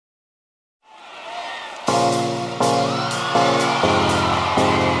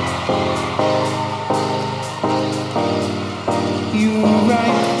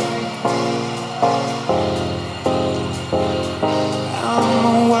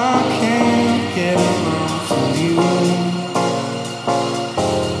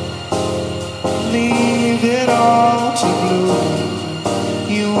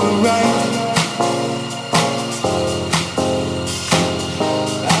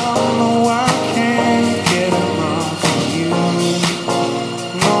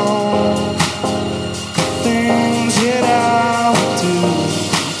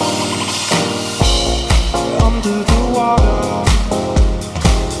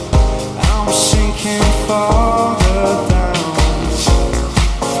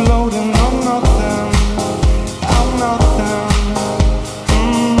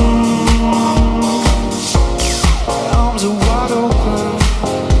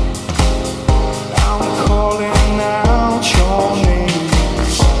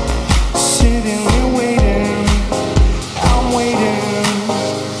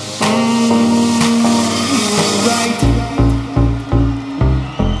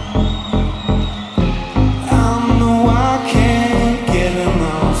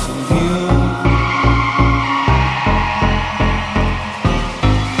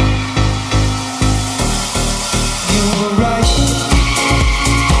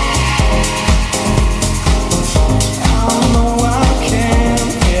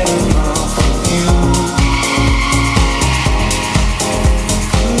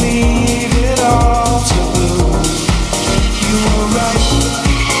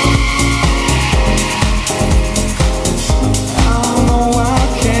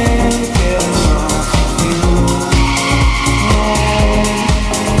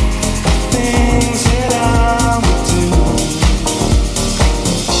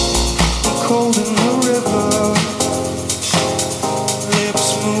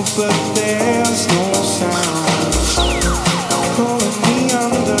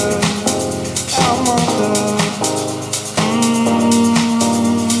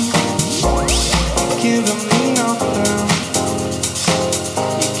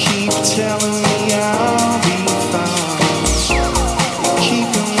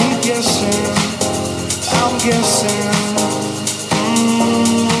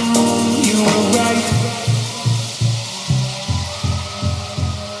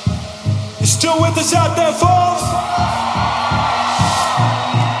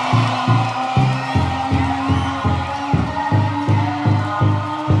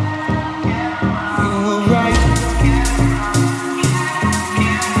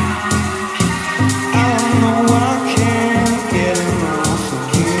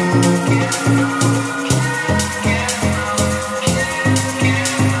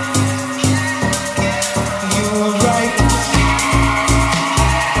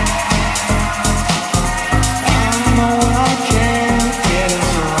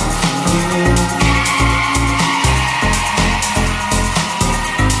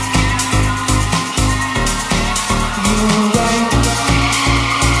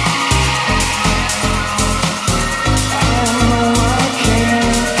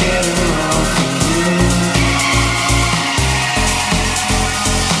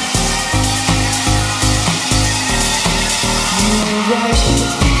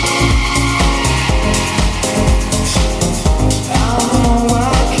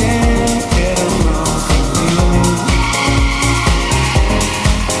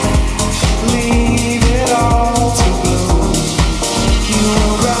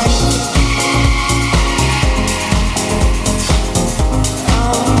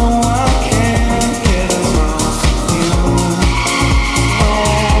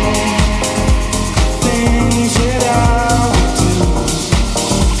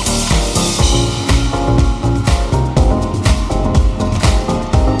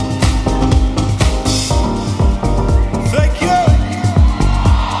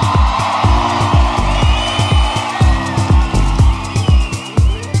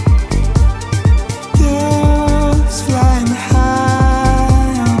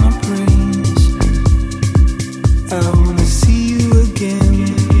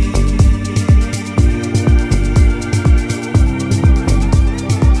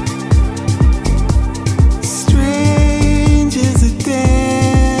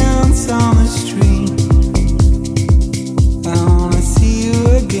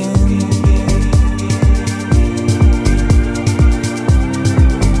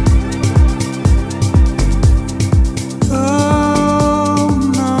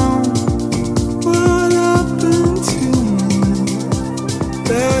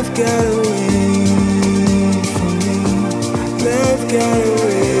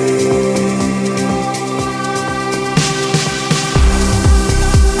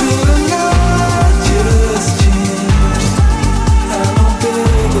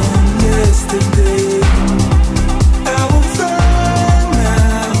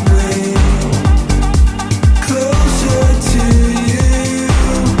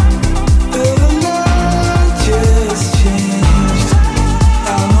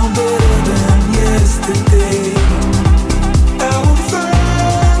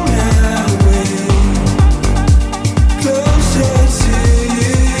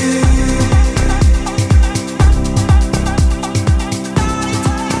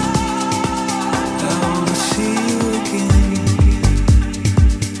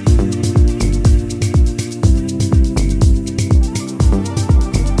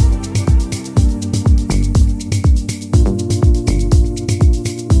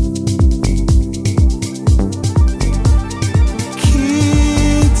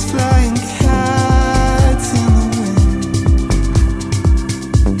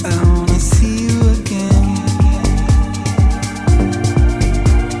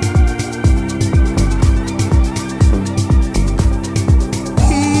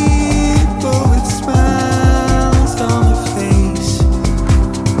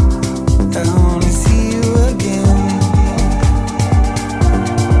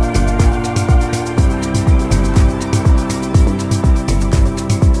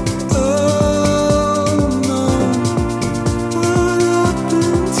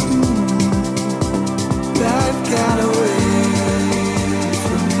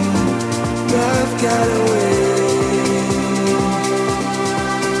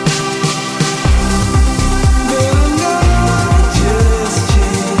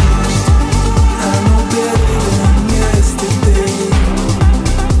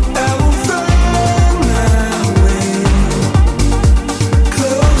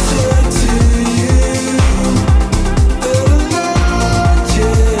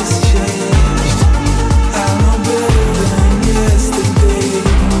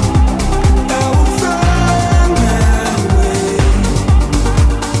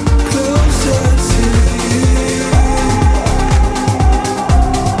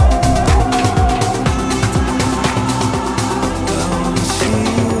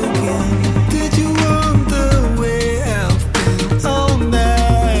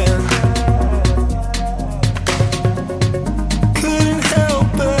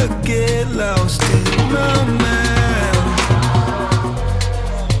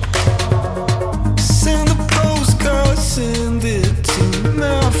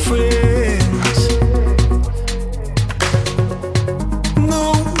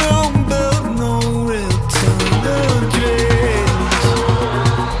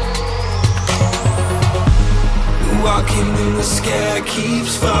the sky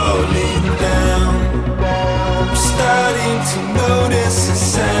keeps falling down. I'm starting to notice a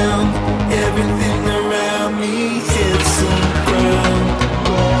sound. Everything around me hits the ground,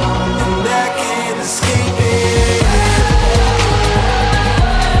 and I can't escape it.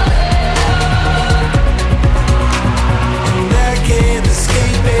 And I can't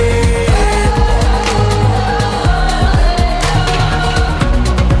escape it.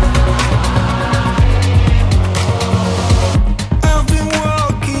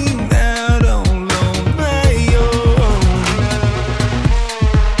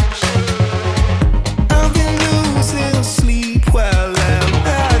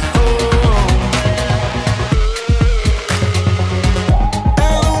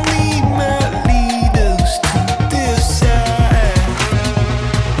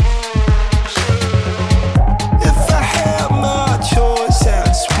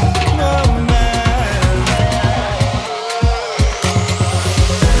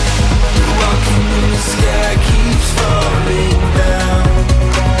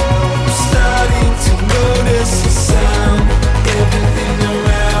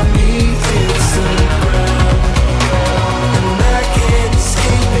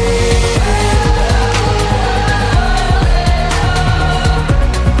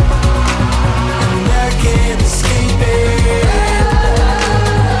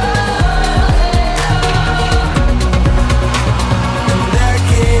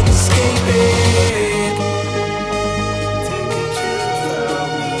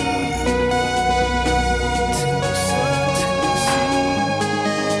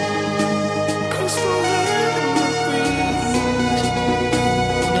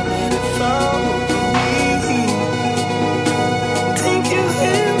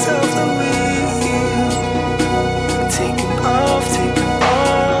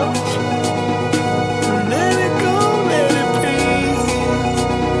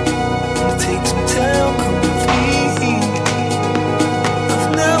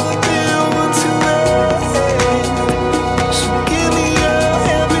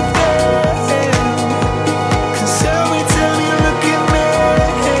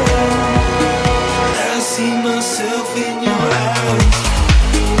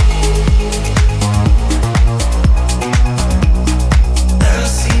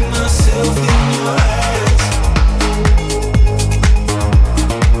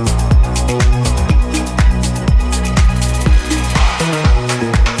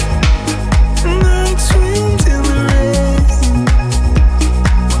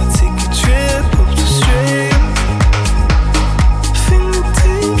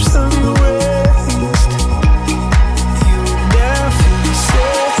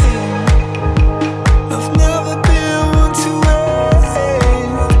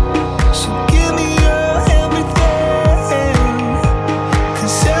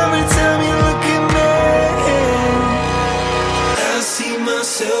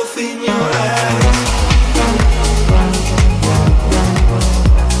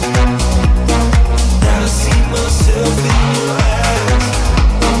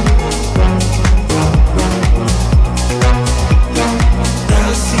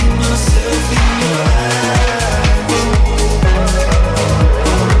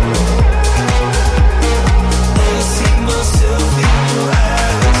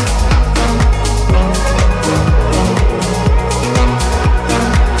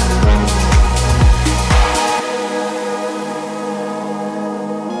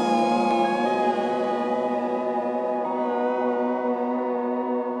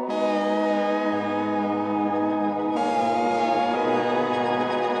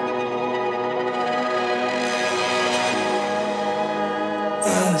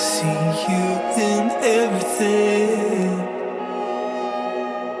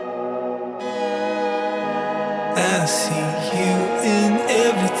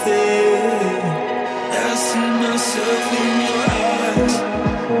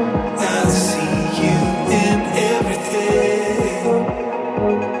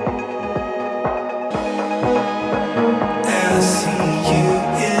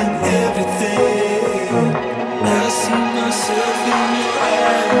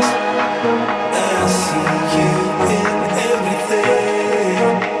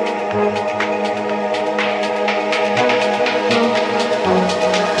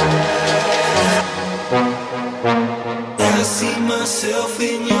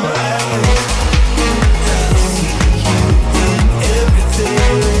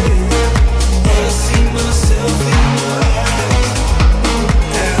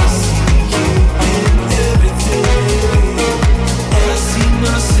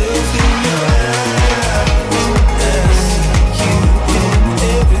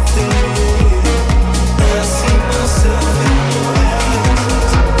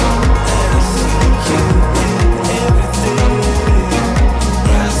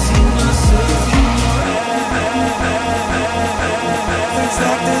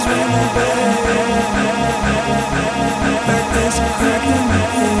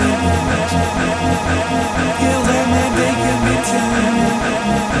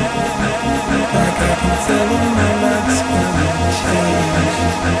 Like I can tell when my life's gonna change.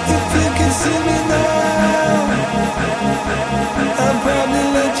 If you can see me now, I'll probably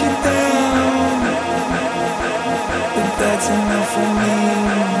let you down, but that's enough for me.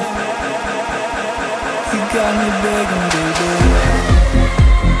 You got me begging, baby.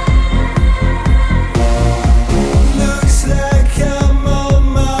 Looks like I'm on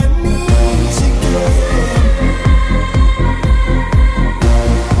my knees again.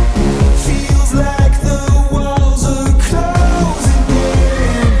 Feels like the walls are closing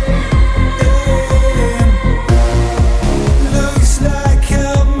in. Looks like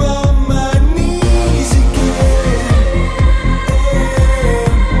I'm on my knees again.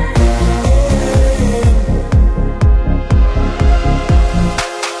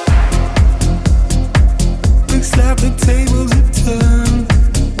 Looks like the tables have turned,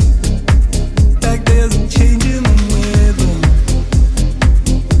 like there's a change in the weather.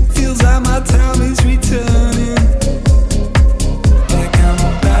 Feels like my time is returning, like I'm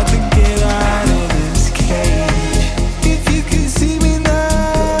about to get out of this cage. If you could see me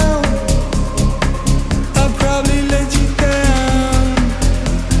now, I'll probably let you down,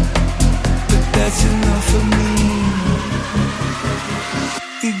 but that's enough for me.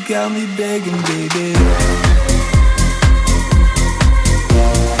 You got me begging, baby.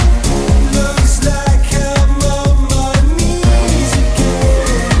 Looks like I'm on my knees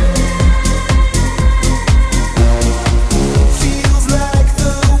again. Feels like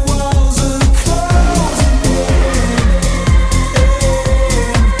the walls are closing in.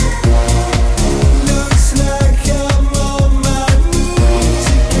 Looks like I'm on my knees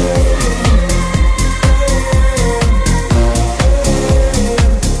again.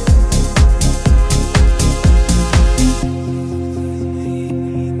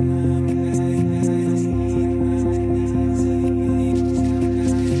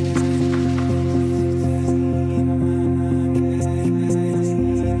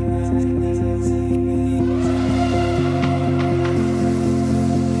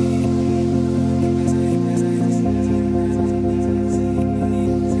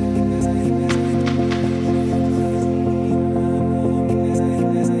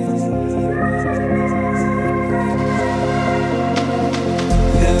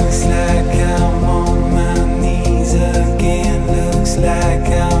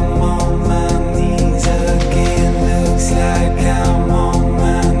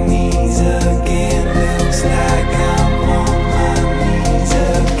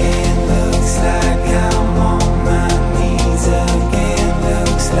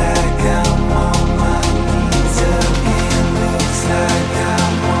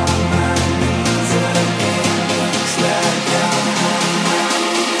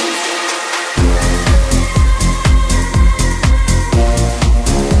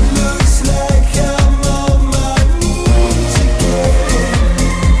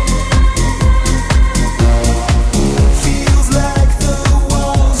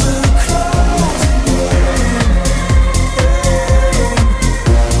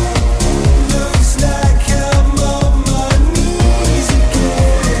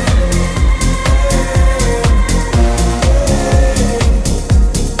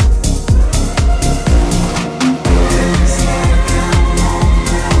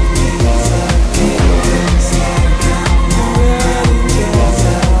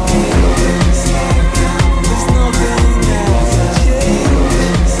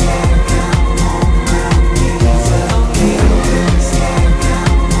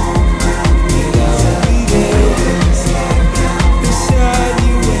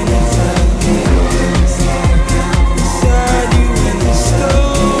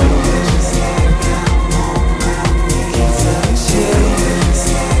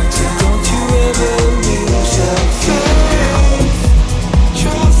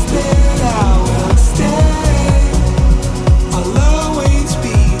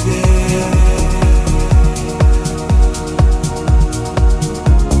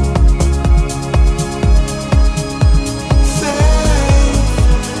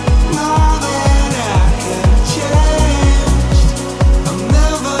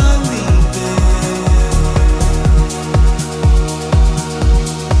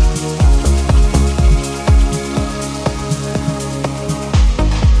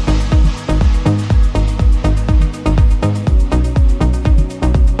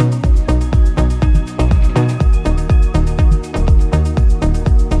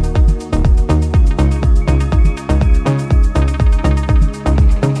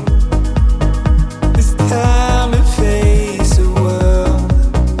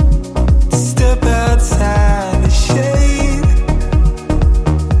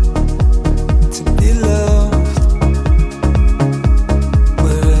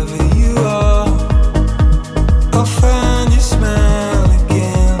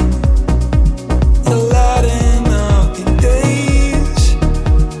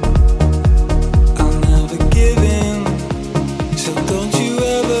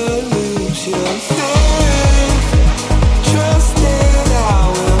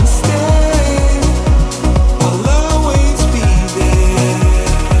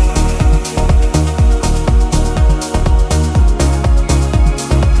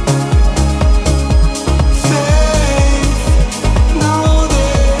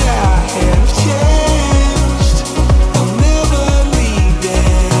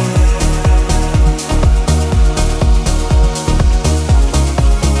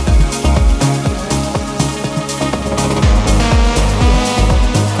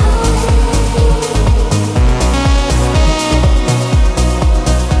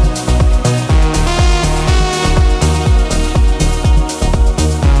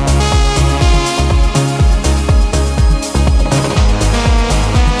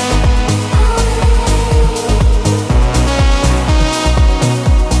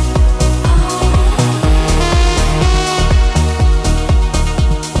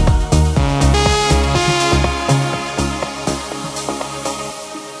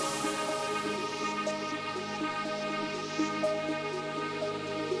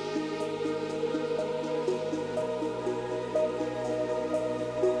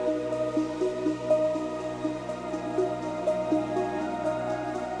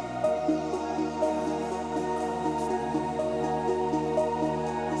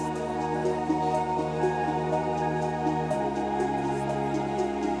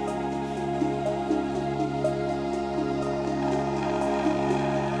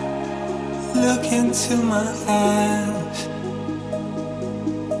 into my eyes.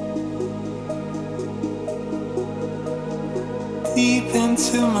 Deep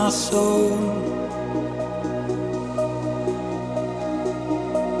into my soul.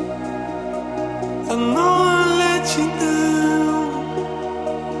 I know I let you down.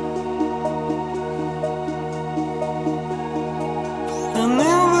 I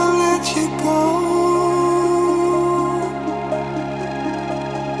never let you go.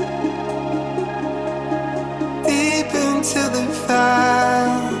 Deep into the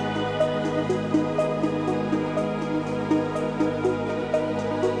fire.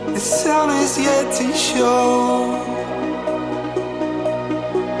 The sun is yet to show.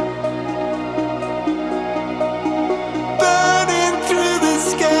 Burning through the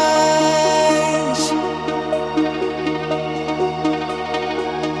skies.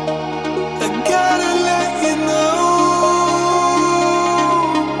 I gotta let you know.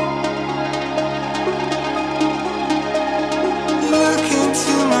 Look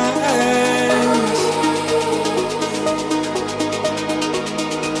into my eyes.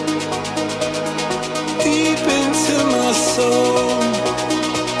 Deep into my soul.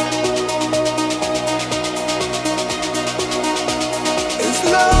 As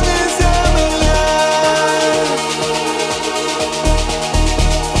long as I'm alive,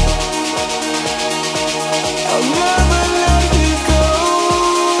 I'll never let you go.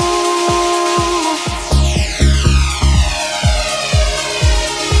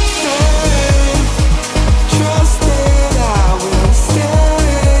 Hey, trust that I will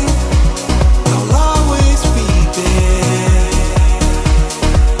stay. I'll always be there.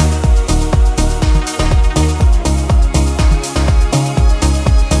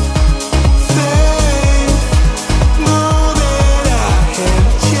 Faith, know that I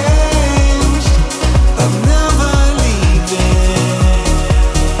have changed. I'm never leaving.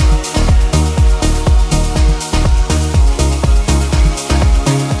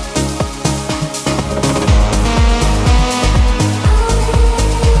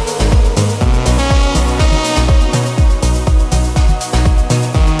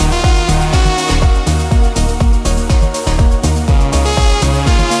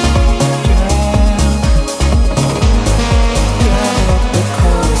 Drive up the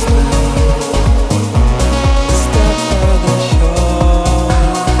coast now. Step by the shore.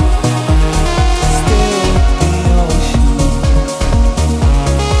 Stare at the ocean.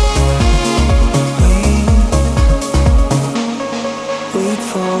 Wait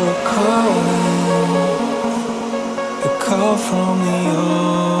for a call from the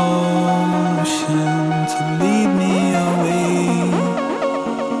ocean to lead me away,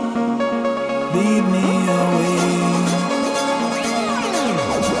 lead me away.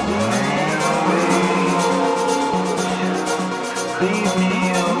 Lead me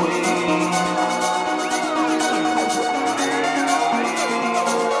away.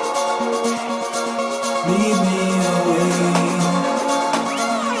 Lead me away.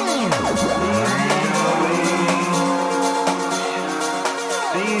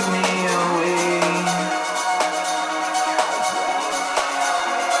 Lead me away.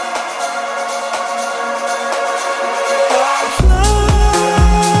 I'll fly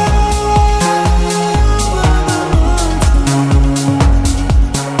over the mountains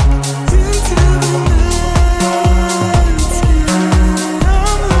into the night sky.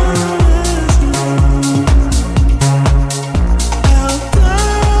 I'm a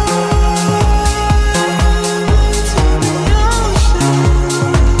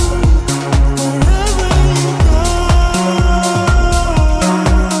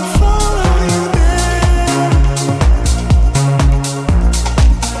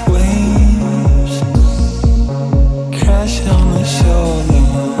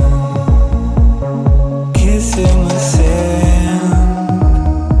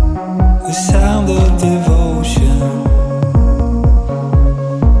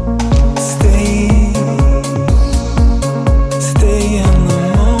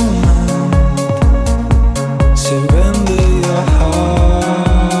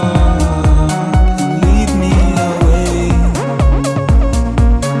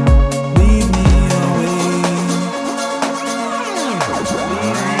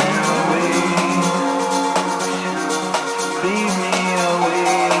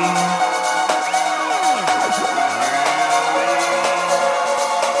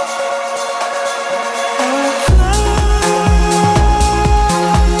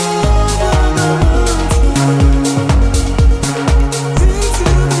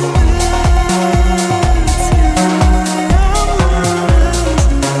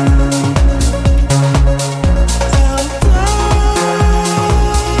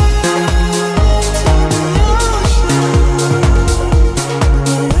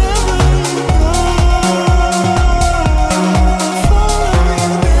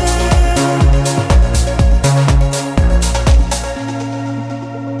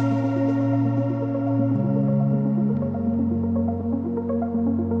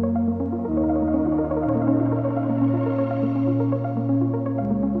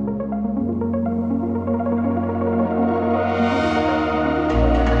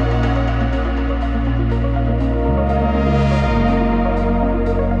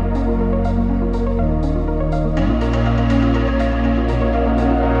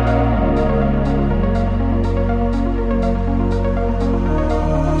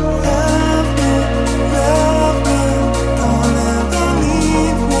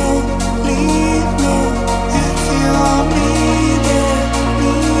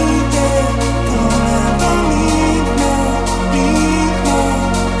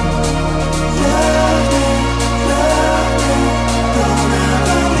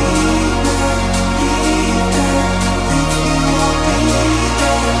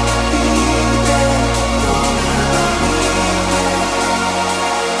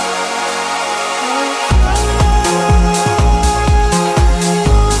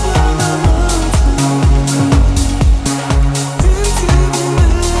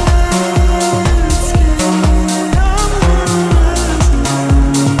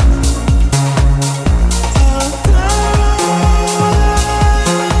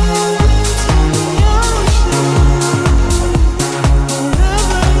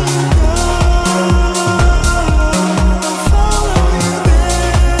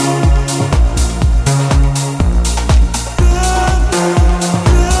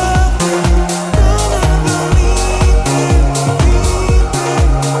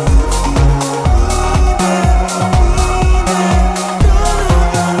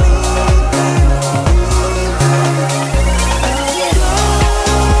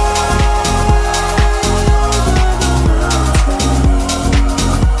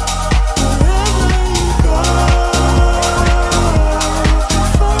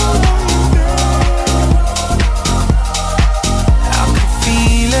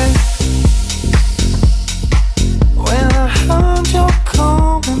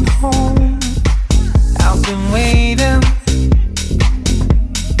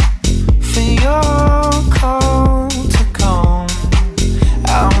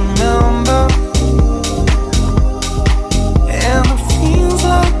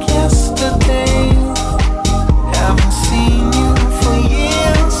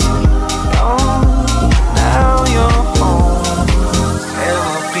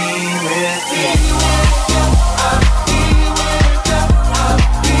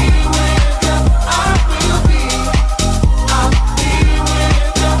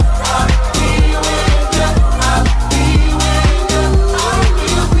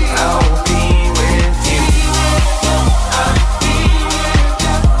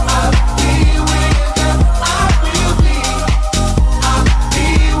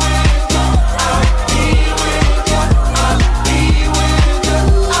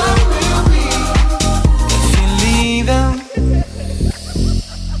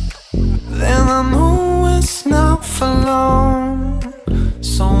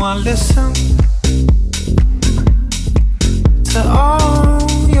listen to all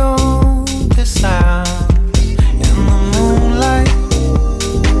your desires in the moonlight.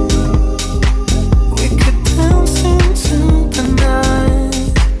 We could dance into the night,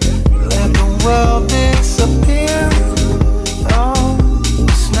 let the world disappear. Oh,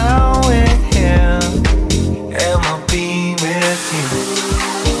 'cause now we're here, and I'll be with you.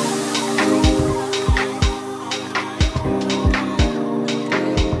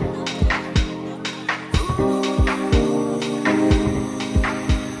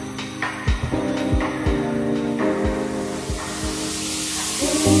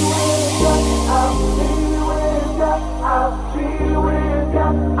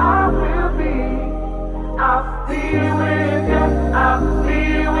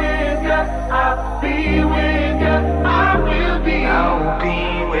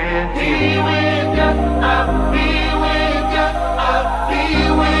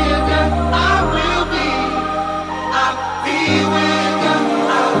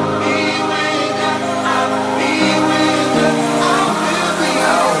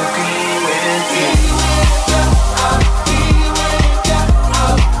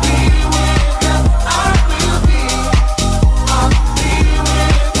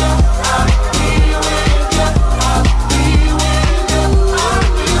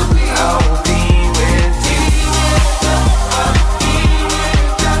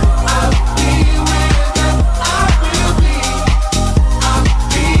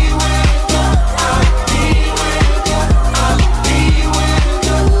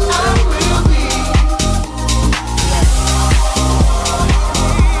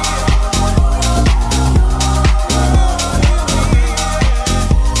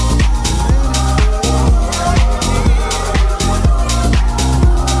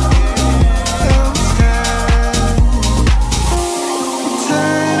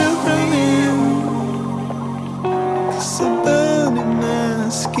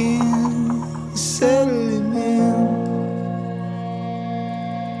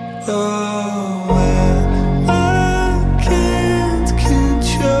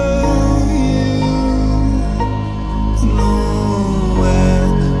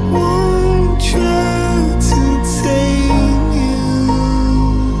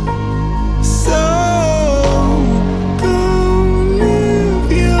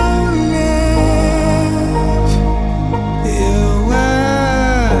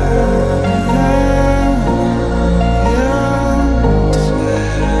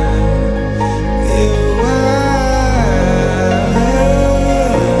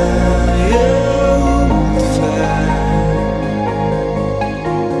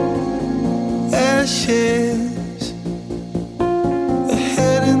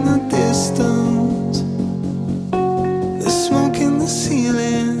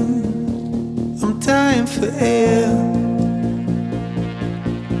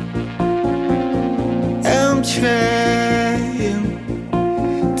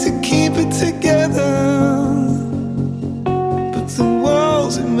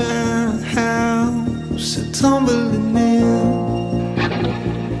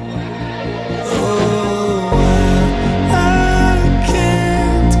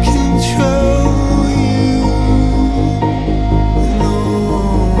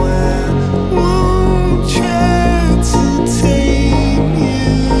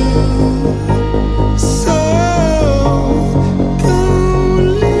 So go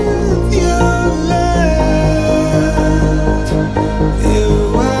live your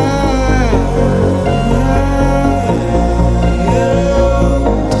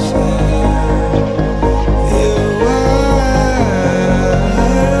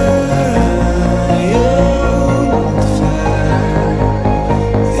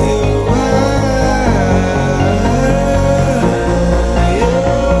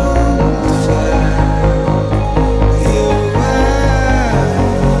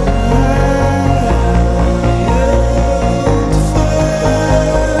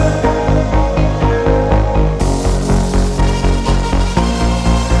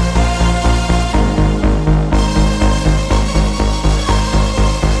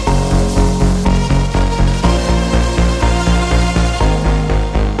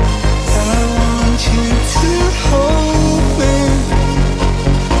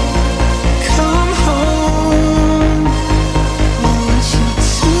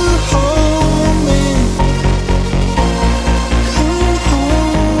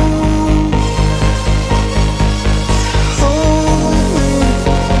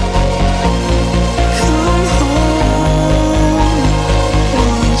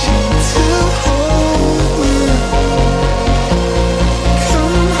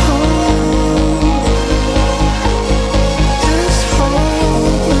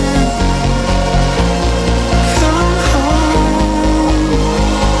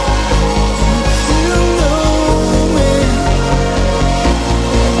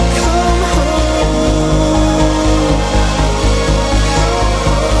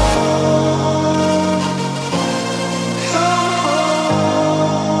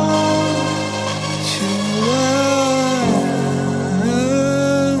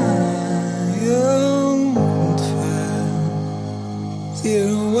you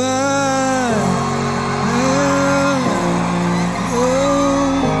why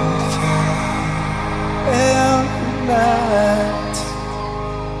every night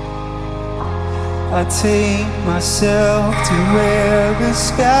I take myself to where the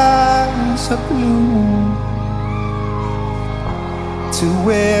skies are blue, to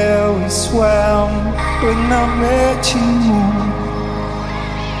where we swam when I met you.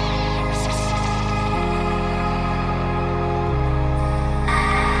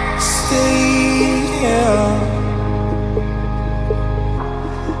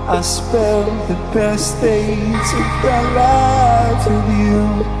 I spent the best days of my life with you,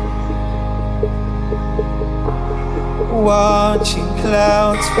 watching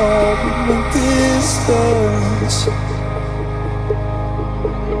clouds fall in the distance.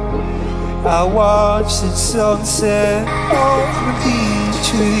 I watched the sunset on the beach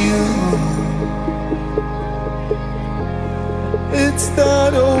with you. It's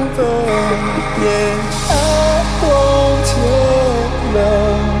not over yet. I want your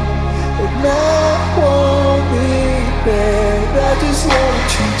love, and I want it bad. I just wanna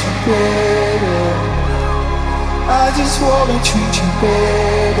treat you better. I just wanna treat you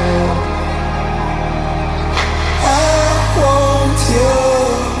better. I want your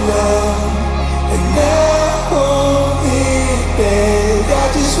love, and I want it bad. I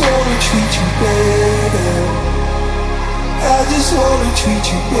just wanna treat you better. I just wanna treat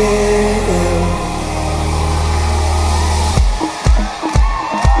you better.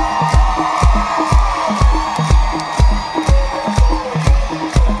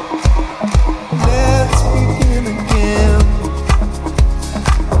 Let's begin again.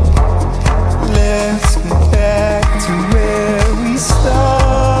 Let's get back to where we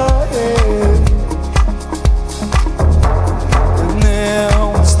started. And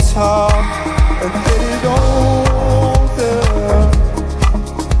now it's talk and get it on.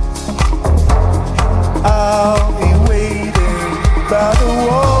 I'll be waiting by the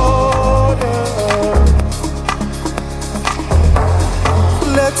water.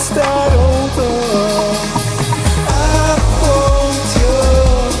 Let's start over. I want your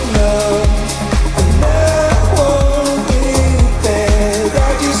love, and I want it bad. I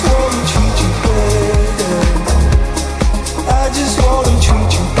just wanna treat you better. I just wanna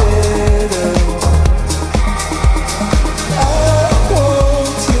treat you better. I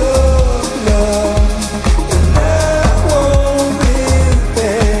want your love.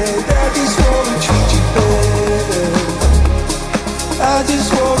 I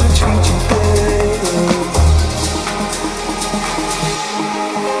just wanna treat you better.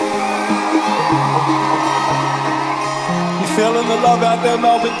 You feeling the love out there,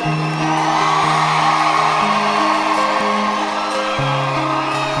 Melbourne?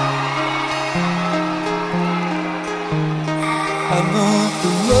 I know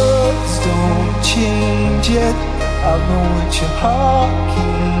the words don't change yet. I know what your heart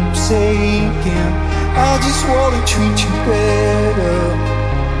keeps saying. I just wanna treat you better.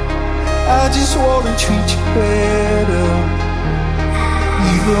 I just wanna treat you better.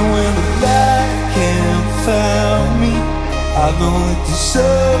 Even when the light can't find me, I know that the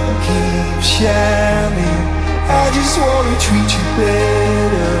sun keeps shining. I just wanna treat you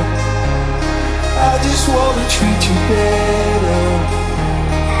better. I just wanna treat you better.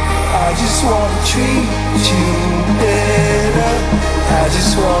 I just wanna treat you better. I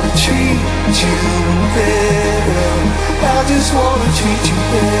just wanna treat you better. I just wanna treat you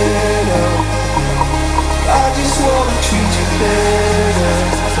better. I just wanna treat you better.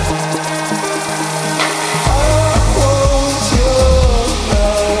 I want your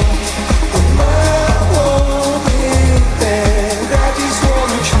love, and I want it bad. I just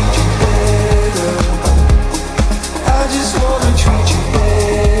wanna treat you better. I just wanna treat you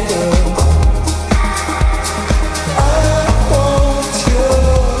better.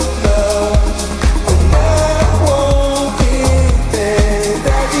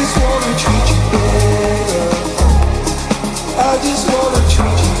 I just wanna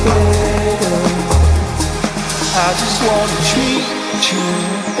treat you better. I just wanna treat you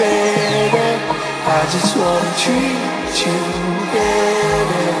better. I just wanna treat you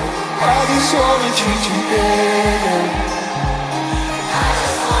better. I just wanna treat you better.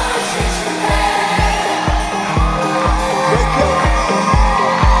 Wake up.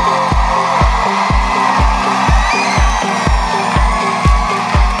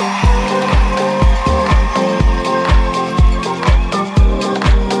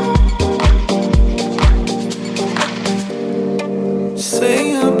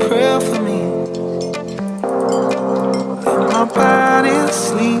 Say a prayer for me. Let my body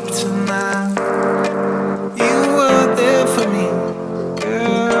sleep tonight. You were there.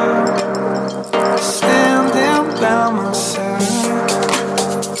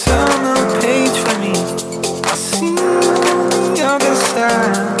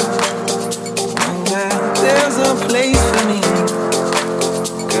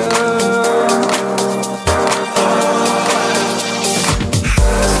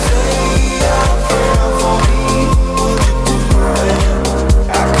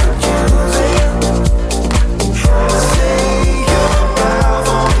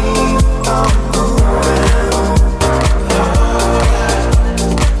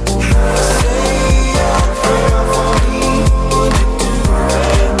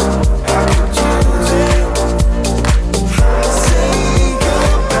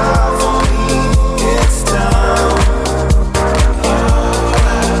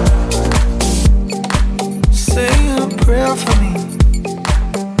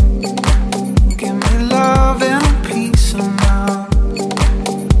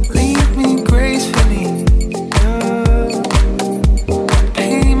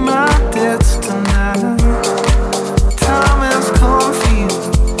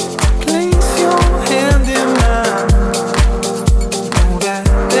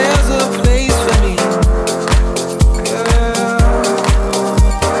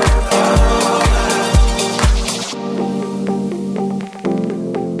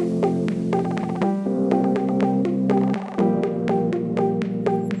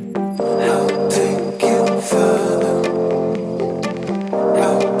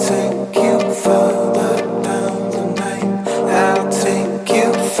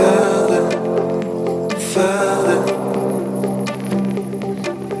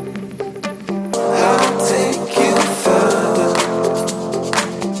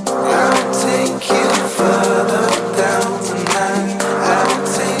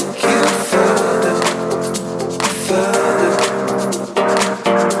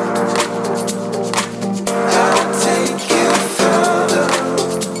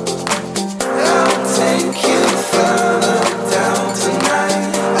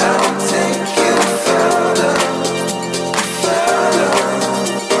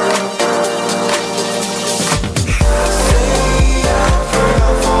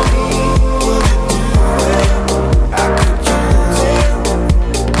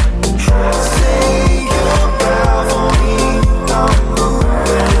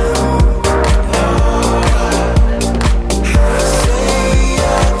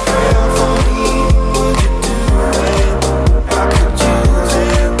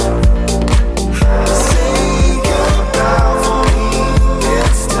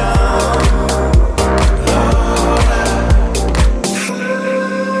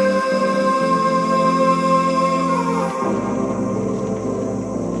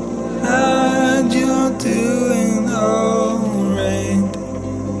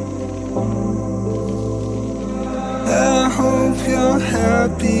 hope you're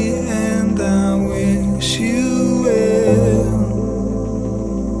happy and I wish you well.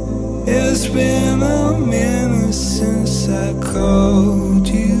 It's been a minute since I called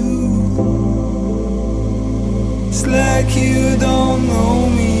you. It's like you don't know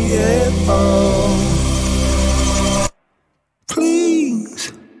me at all.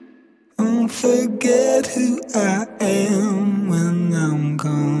 Please don't forget who I am when I'm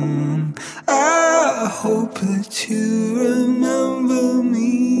gone. I hope that you remember me.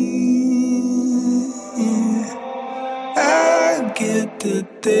 I get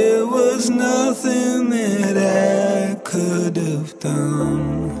that there was nothing that I could have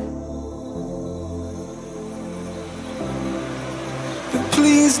done, but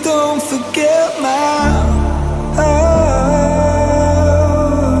please don't forget my heart.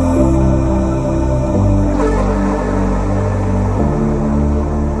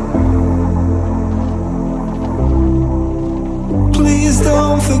 Please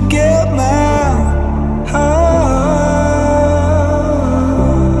don't forget my heart.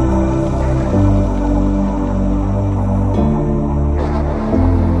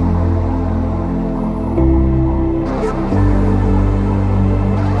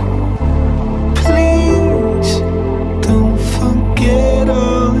 Please don't forget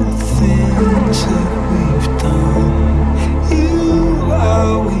all the things that we've done. You'll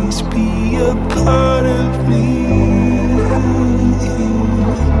always be a part of me.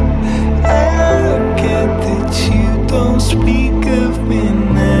 I get that you don't speak of me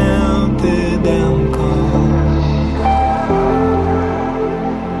now that I'm gone,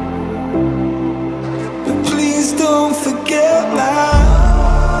 but please don't forget my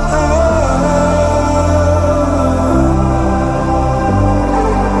heart.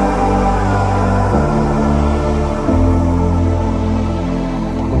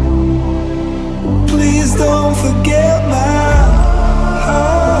 Please don't forget my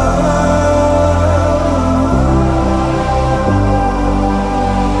heart.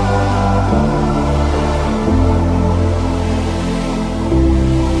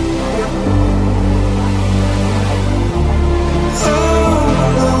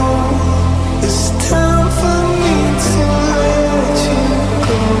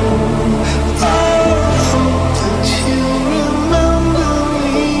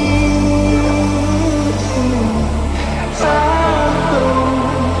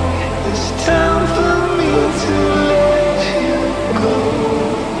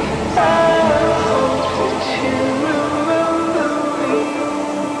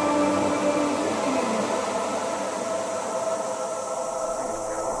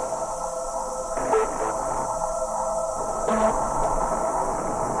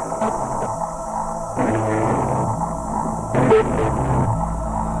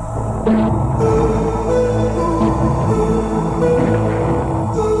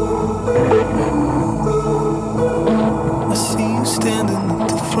 I see you standing at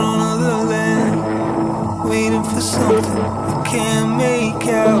the front of the land, waiting for something I can't make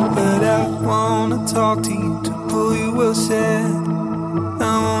out. But I wanna talk to you to pull you aside.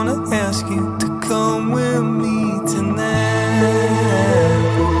 I wanna ask you to come with me tonight.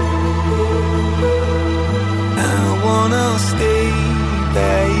 I wanna stay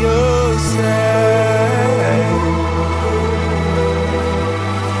by your side.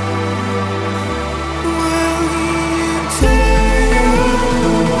 Will you turn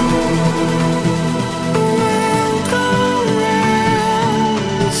the world around?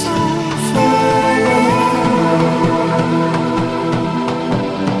 It's on fire.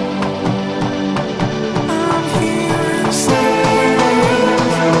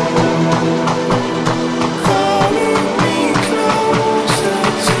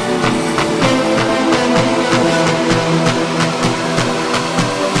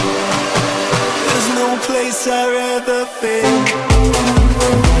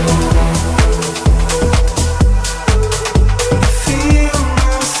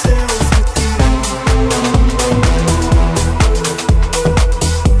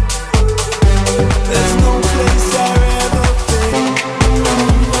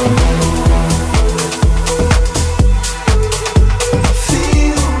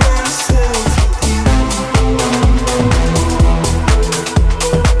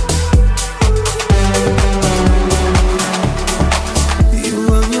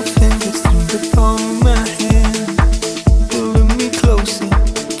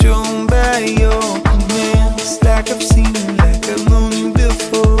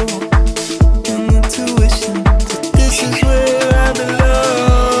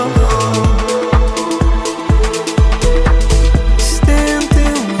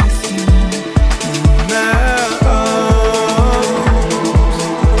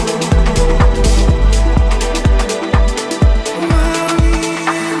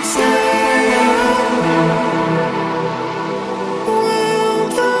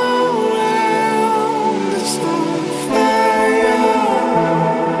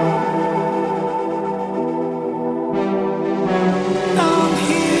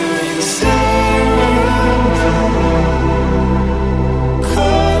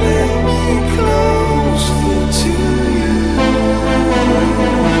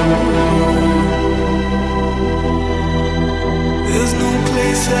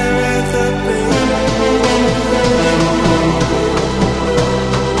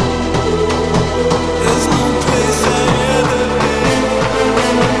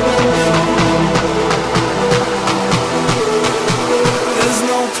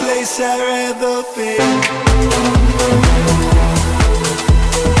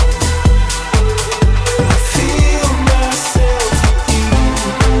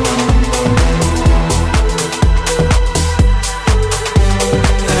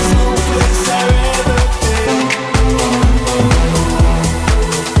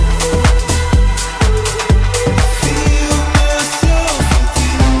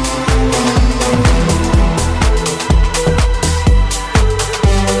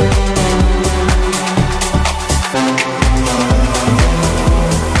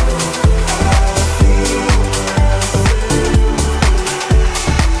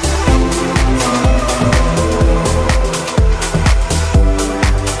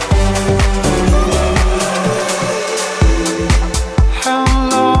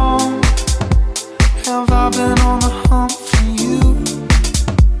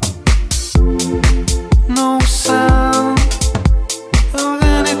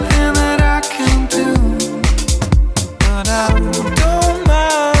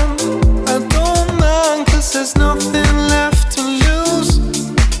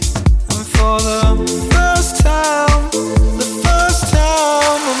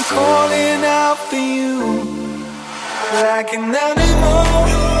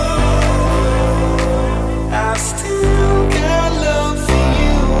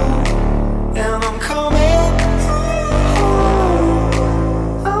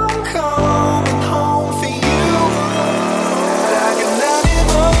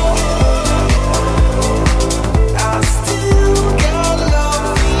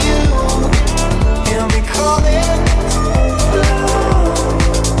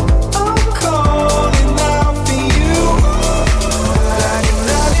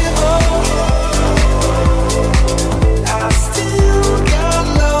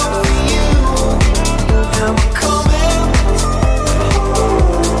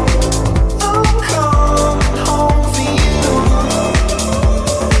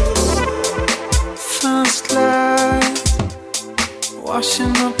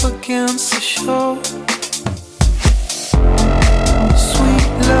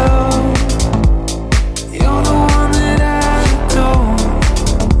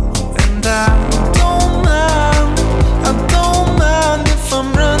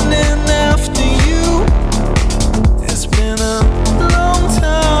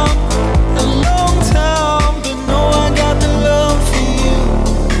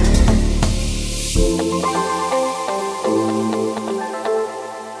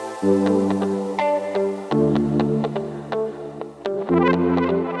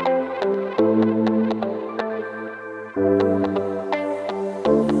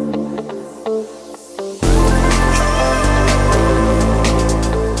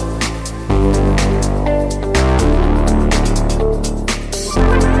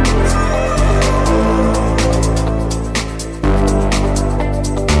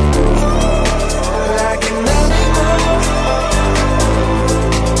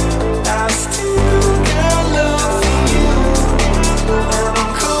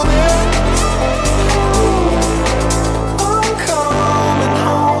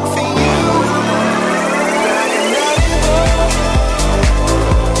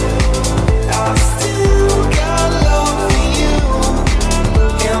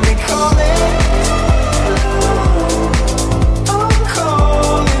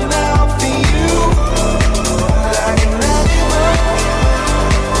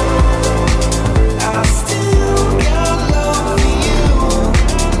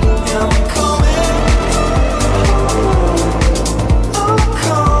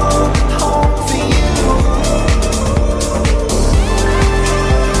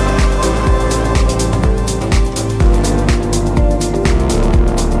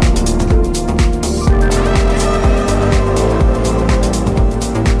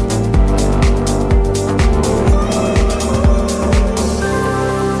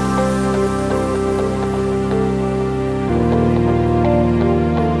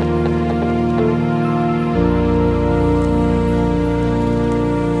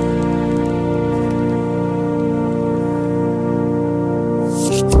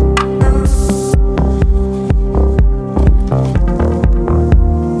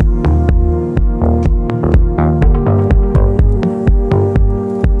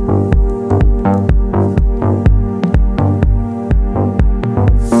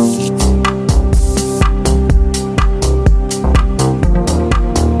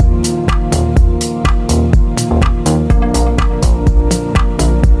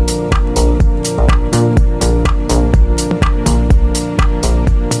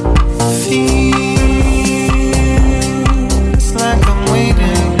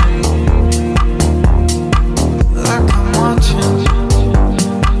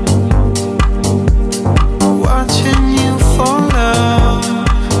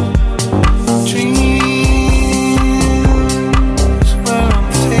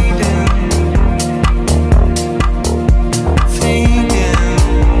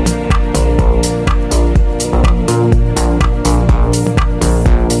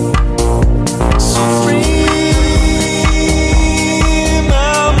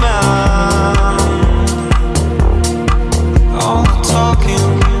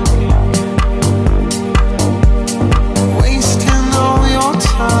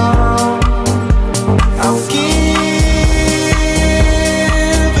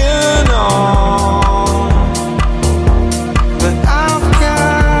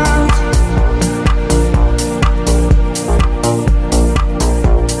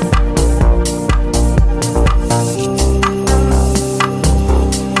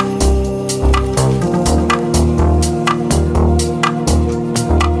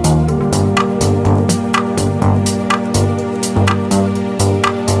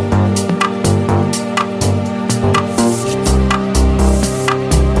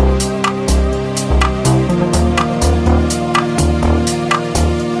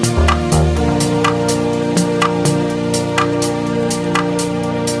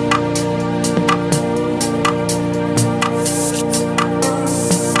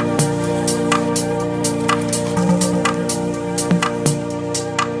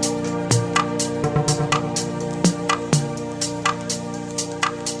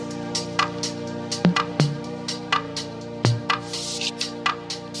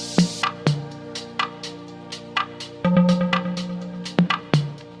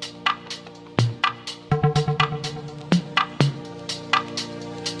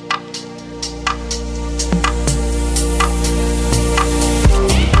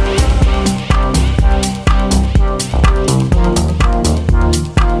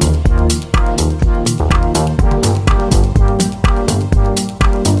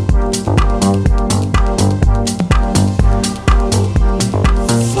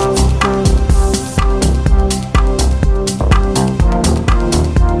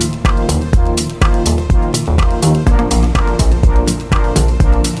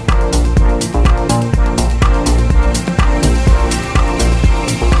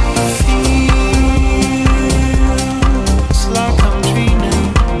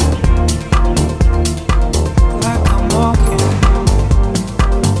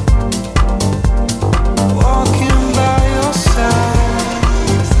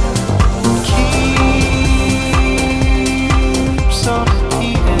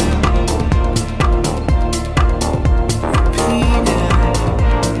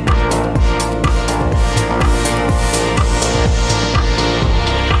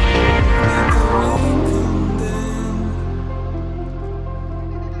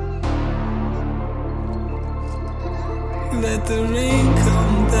 let the rain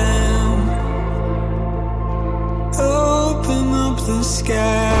come down. Open up the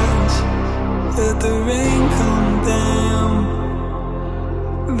skies, let the rain come down.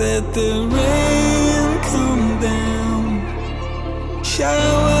 Let the rain come down.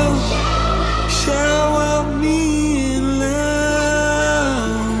 Shower, shower me in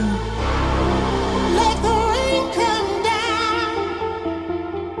love. Let the rain come down.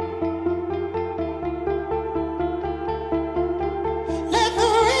 Let the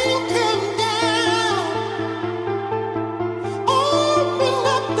rain come down. Open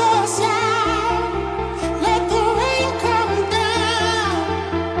up the sky. Let the rain come down.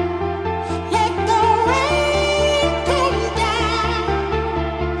 Let the rain come down.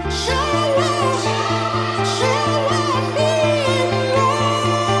 Shower, shower me in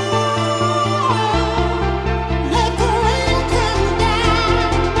love. Let the rain come down.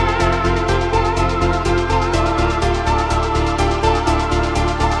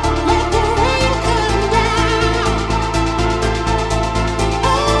 Let the rain come down.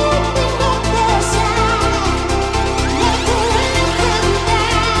 Open up the sky. Let the rain come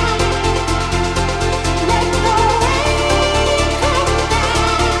down. Let the rain come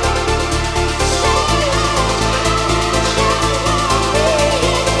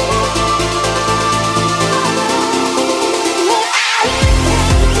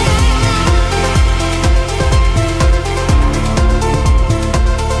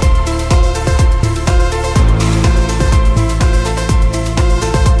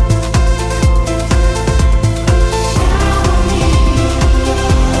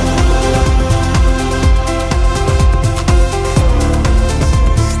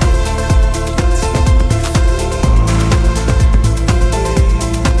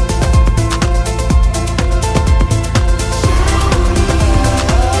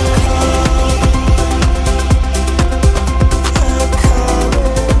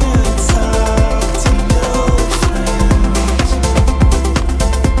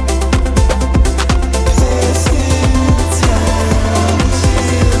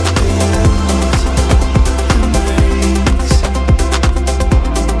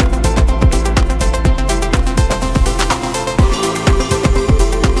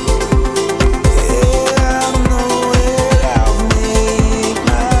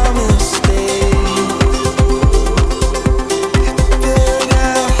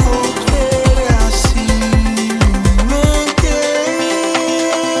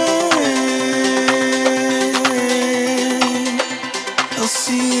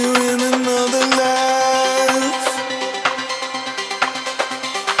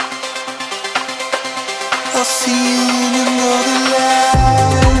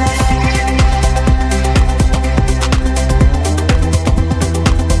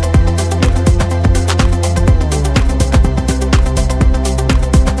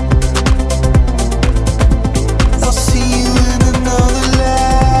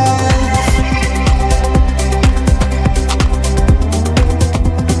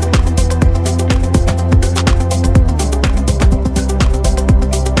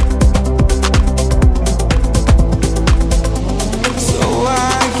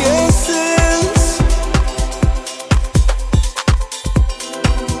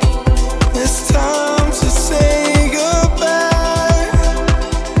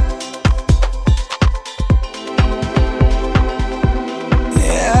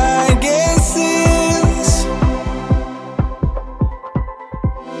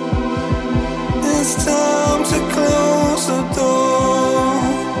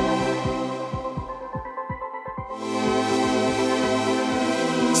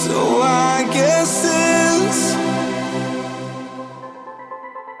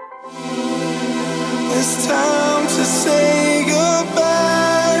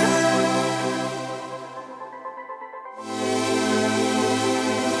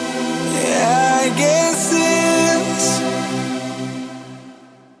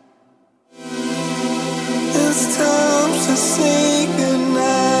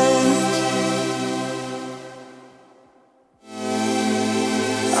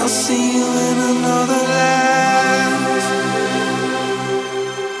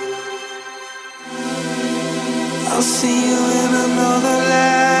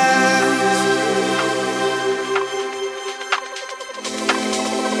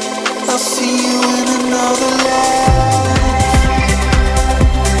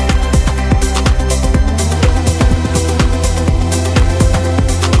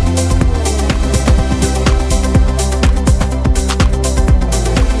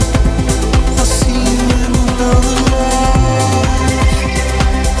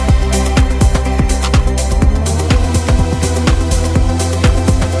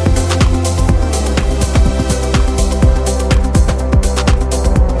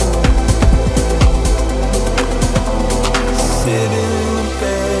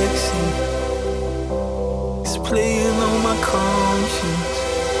conscience.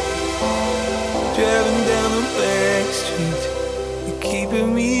 Driving down the back streets, you're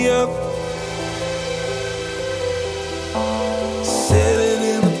keeping me up.